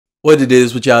What it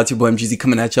is with y'all, it's your boy MGZ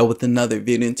coming at y'all with another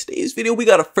video. In today's video, we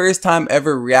got a first time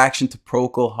ever reaction to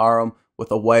Procol Harum with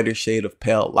A Whiter Shade of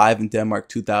Pale live in Denmark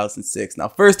 2006. Now,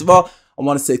 first of all, I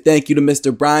want to say thank you to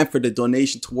Mr. Brian for the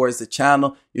donation towards the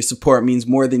channel. Your support means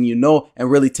more than you know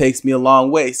and really takes me a long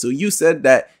way. So you said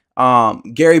that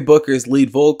Gary Booker's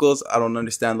lead vocals, I don't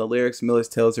understand the lyrics, Miller's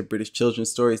Tales are British children's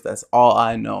stories. That's all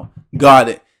I know. Got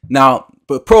it. Now,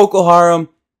 but Procol Harum,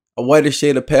 A Whiter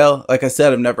Shade of Pale, like I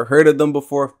said, I've never heard of them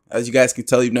before. As you guys can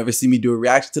tell, you've never seen me do a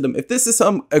reaction to them. If this is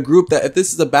if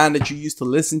this is a band that you used to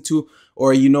listen to,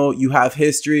 or you have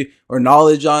history or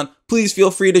knowledge on, please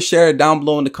feel free to share it down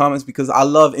below in the comments, because I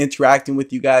love interacting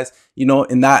with you guys, in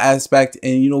that aspect,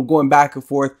 and going back and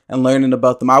forth and learning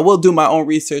about them. I will do my own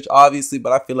research, obviously,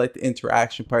 but I feel like the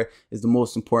interaction part is the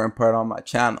most important part on my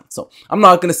channel. So I'm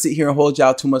not gonna sit here and hold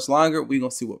y'all too much longer. We're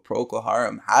gonna see what Procol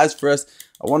Harum has for us.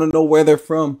 I want to know where they're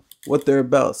from, what they're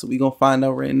about, so we're gonna find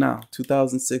out right now.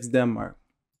 2006 Denmark.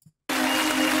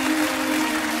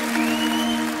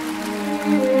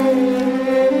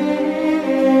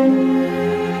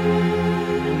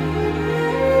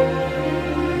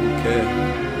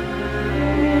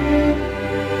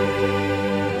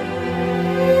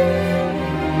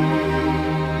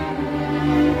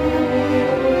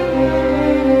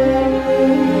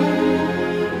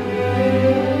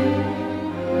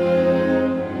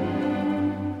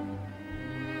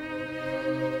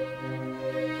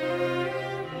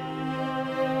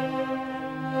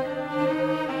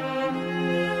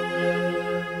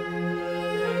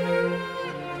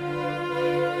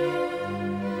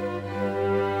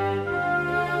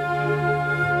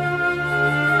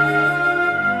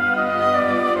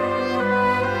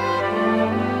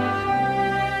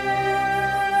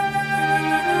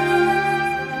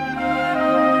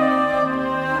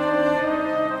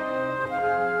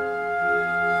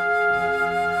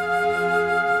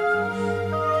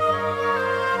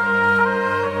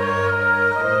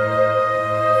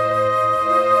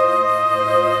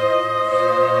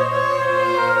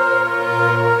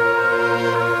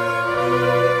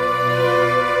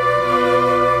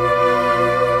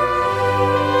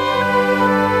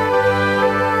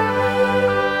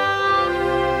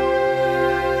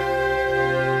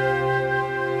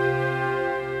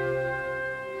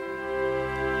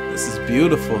 This is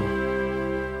beautiful.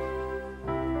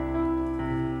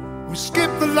 We skip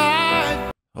the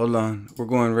line. Hold on, we're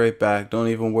going right back. Don't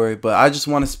even worry. But I just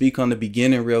want to speak on the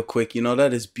beginning real quick.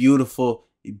 That is beautiful,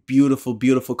 beautiful,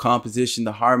 beautiful composition,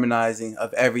 the harmonizing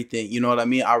of everything. You know what I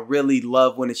mean? I really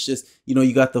love when it's just,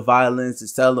 you got the violins, the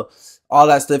cello, all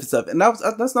that stuff. And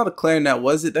that's not a clarinet,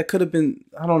 was it? That could have been,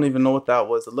 I don't even know what that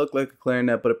was. It looked like a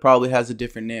clarinet, but it probably has a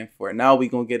different name for it. Now we're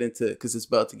going to get into it because it's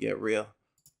about to get real.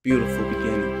 Beautiful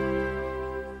beginning.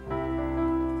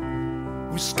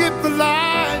 We skip the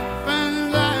life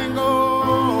and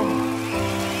tango,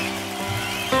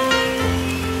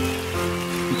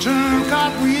 turn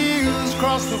cartwheels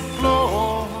across the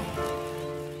floor.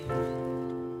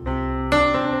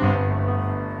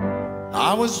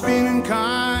 I was feeling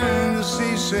kind of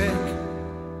seasick,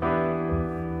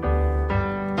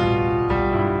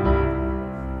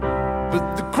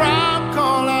 but the crowd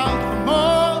called out for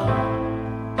more.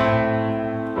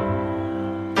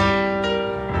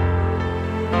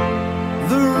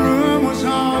 The room was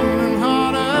humming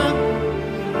harder,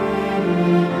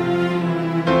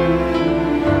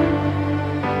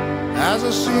 as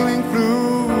the ceiling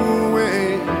flew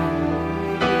away.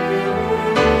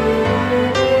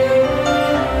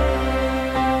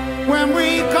 When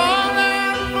we called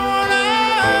out for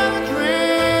another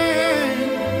drink,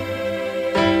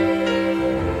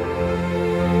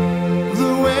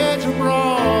 the waiter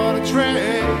brought a tray.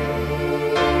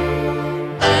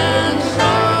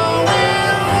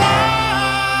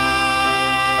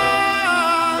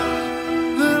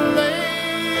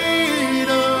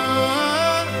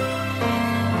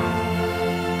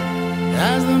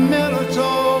 As the miller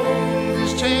told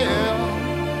his tale,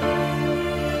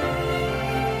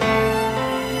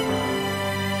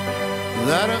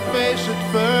 that her face at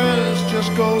first just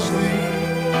ghostly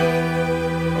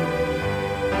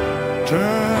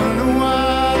turned to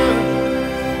white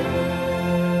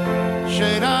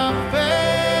shade of pale.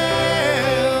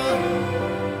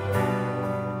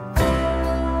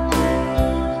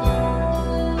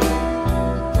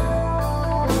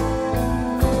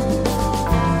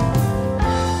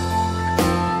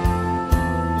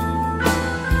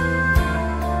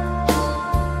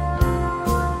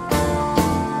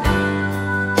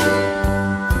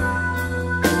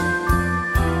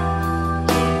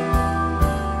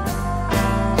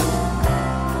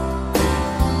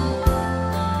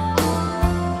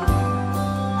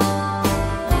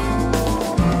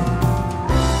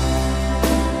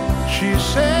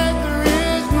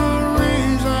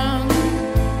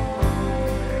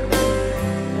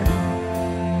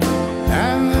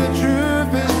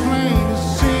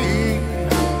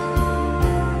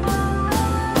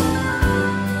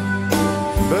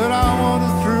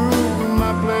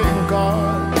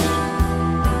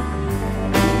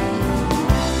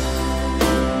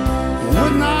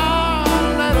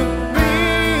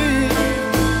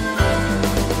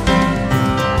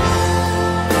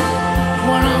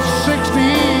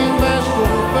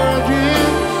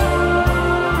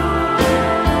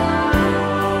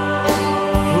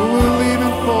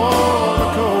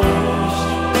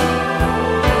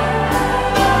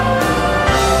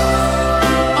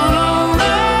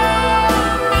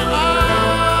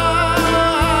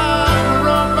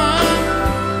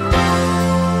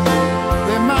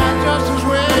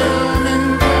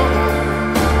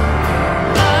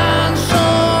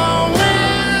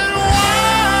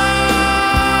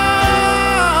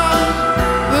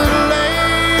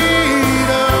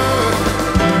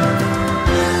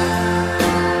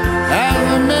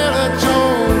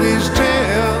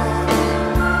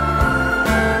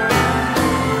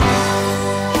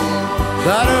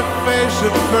 that her face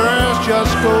at first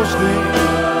just ghostly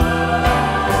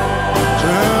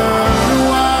turned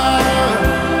white,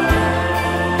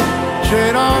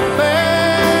 shade of pale.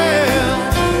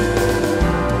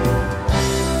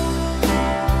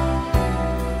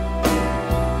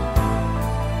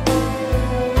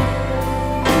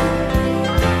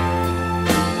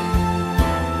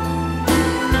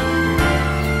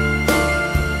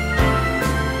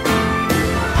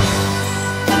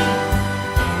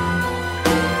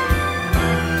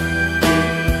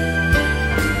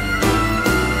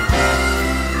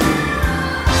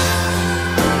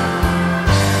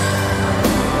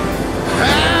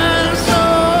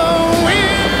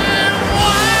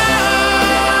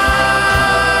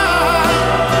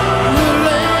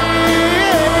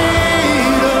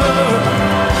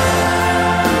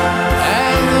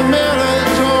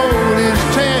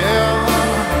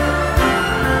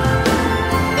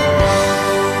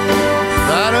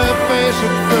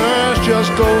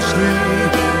 Just ghostly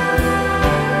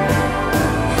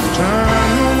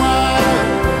turn white,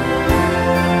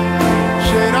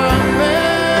 shade of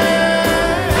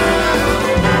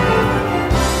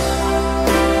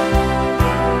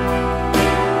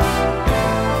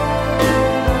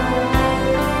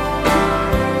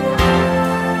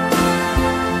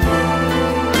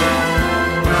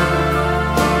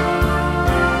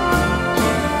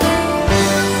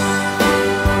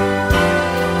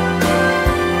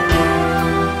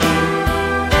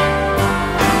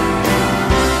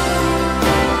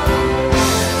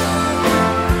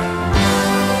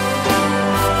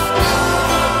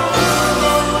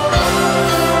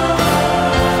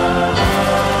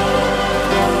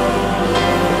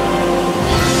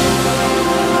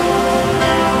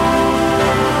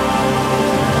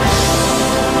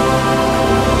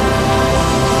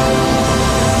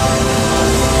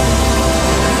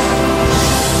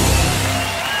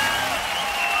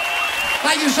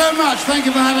Thank you so much. Thank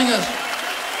you for having us.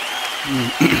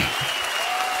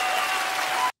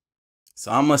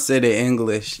 So I'm gonna say the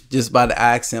English just by the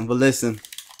accent, but listen,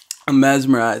 I'm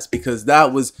mesmerized because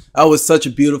that was such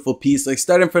a beautiful piece. Like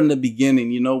starting from the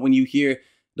beginning, you know, when you hear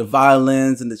the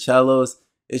violins and the cellos,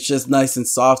 it's just nice and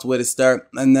soft way to start.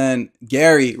 And then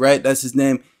Gary, right? That's his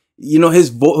name. You know, his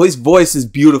voice is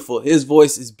beautiful. His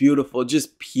voice is beautiful,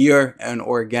 just pure and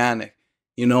organic.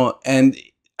 You know, and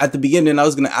at the beginning, I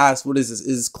was gonna ask, what is this?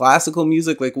 Is this classical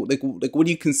music? Like, what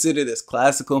do you consider this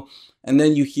classical? And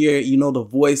then you hear, you know, the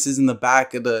voices in the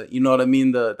back of the, you know what I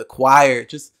mean, the choir,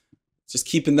 just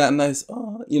keeping that nice.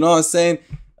 Oh, you know what I'm saying?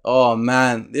 Oh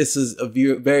man, this is a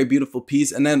very beautiful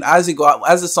piece. And then as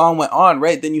the song went on,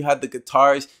 right, then you had the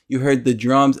guitars, you heard the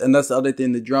drums, and that's the other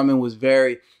thing. The drumming was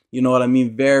very, you know what I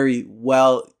mean, very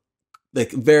well,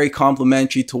 like very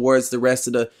complimentary towards the rest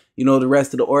of the, you know, the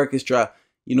rest of the orchestra.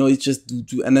 You know, it's just,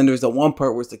 and then there's that one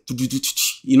part where it's like,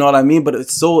 you know what I mean? But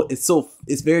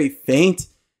it's very faint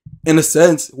in a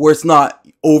sense where it's not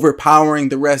overpowering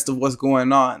the rest of what's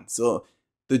going on. So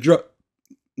the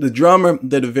drummer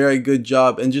did a very good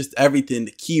job, and just everything,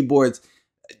 the keyboards,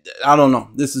 I don't know.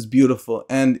 This is beautiful.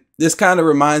 And this kind of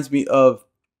reminds me of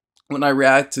when I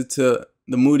reacted to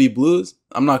the Moody Blues.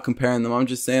 I'm not comparing them. I'm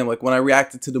just saying, like, when I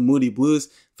reacted to the Moody Blues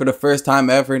for the first time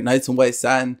ever, Nights in White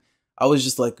Satin, I was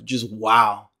just like, just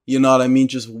wow. You know what I mean?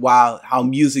 Just wow. How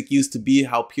music used to be,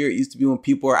 how pure it used to be when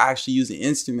people were actually using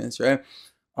instruments, right?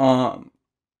 I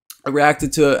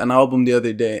reacted to an album the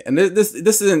other day, and this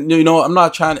isn't, you know, I'm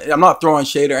not throwing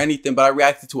shade or anything, but I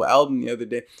reacted to an album the other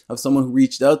day of someone who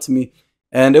reached out to me,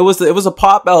 and it was a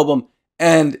pop album,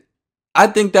 and I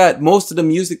think that most of the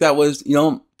music that was, you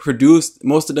know, produced,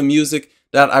 most of the music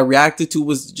that I reacted to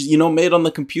was, you know, made on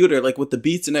the computer, like with the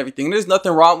beats and everything. And there's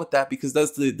nothing wrong with that because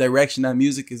that's the direction that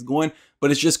music is going.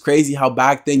 But it's just crazy how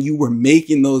back then you were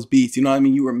making those beats. You know what I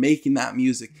mean? You were making that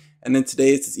music. And then today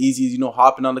it's as easy as, you know,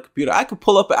 hopping on the computer. I could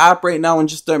pull up an app right now and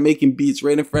just start making beats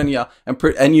right in front of y'all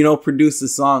and you know, produce a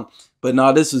song. But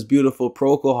no, this was beautiful.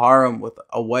 Procol Harum with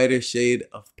A Whiter Shade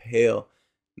of Pale.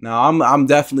 Now I'm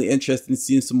definitely interested in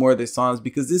seeing some more of their songs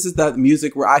because this is that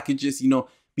music where I could just, you know,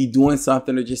 be doing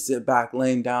something or just sit back,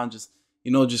 laying down, just,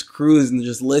 you know, just cruising,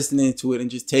 just listening to it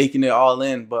and just taking it all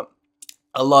in. But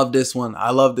I love this one.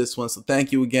 I love this one. So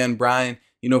thank you again, Brian,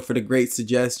 you know, for the great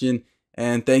suggestion.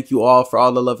 And thank you all for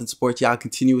all the love and support y'all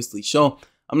continuously show.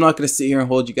 I'm not going to sit here and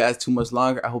hold you guys too much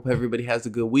longer. I hope everybody has a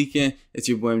good weekend. It's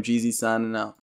your boy MGZ signing out.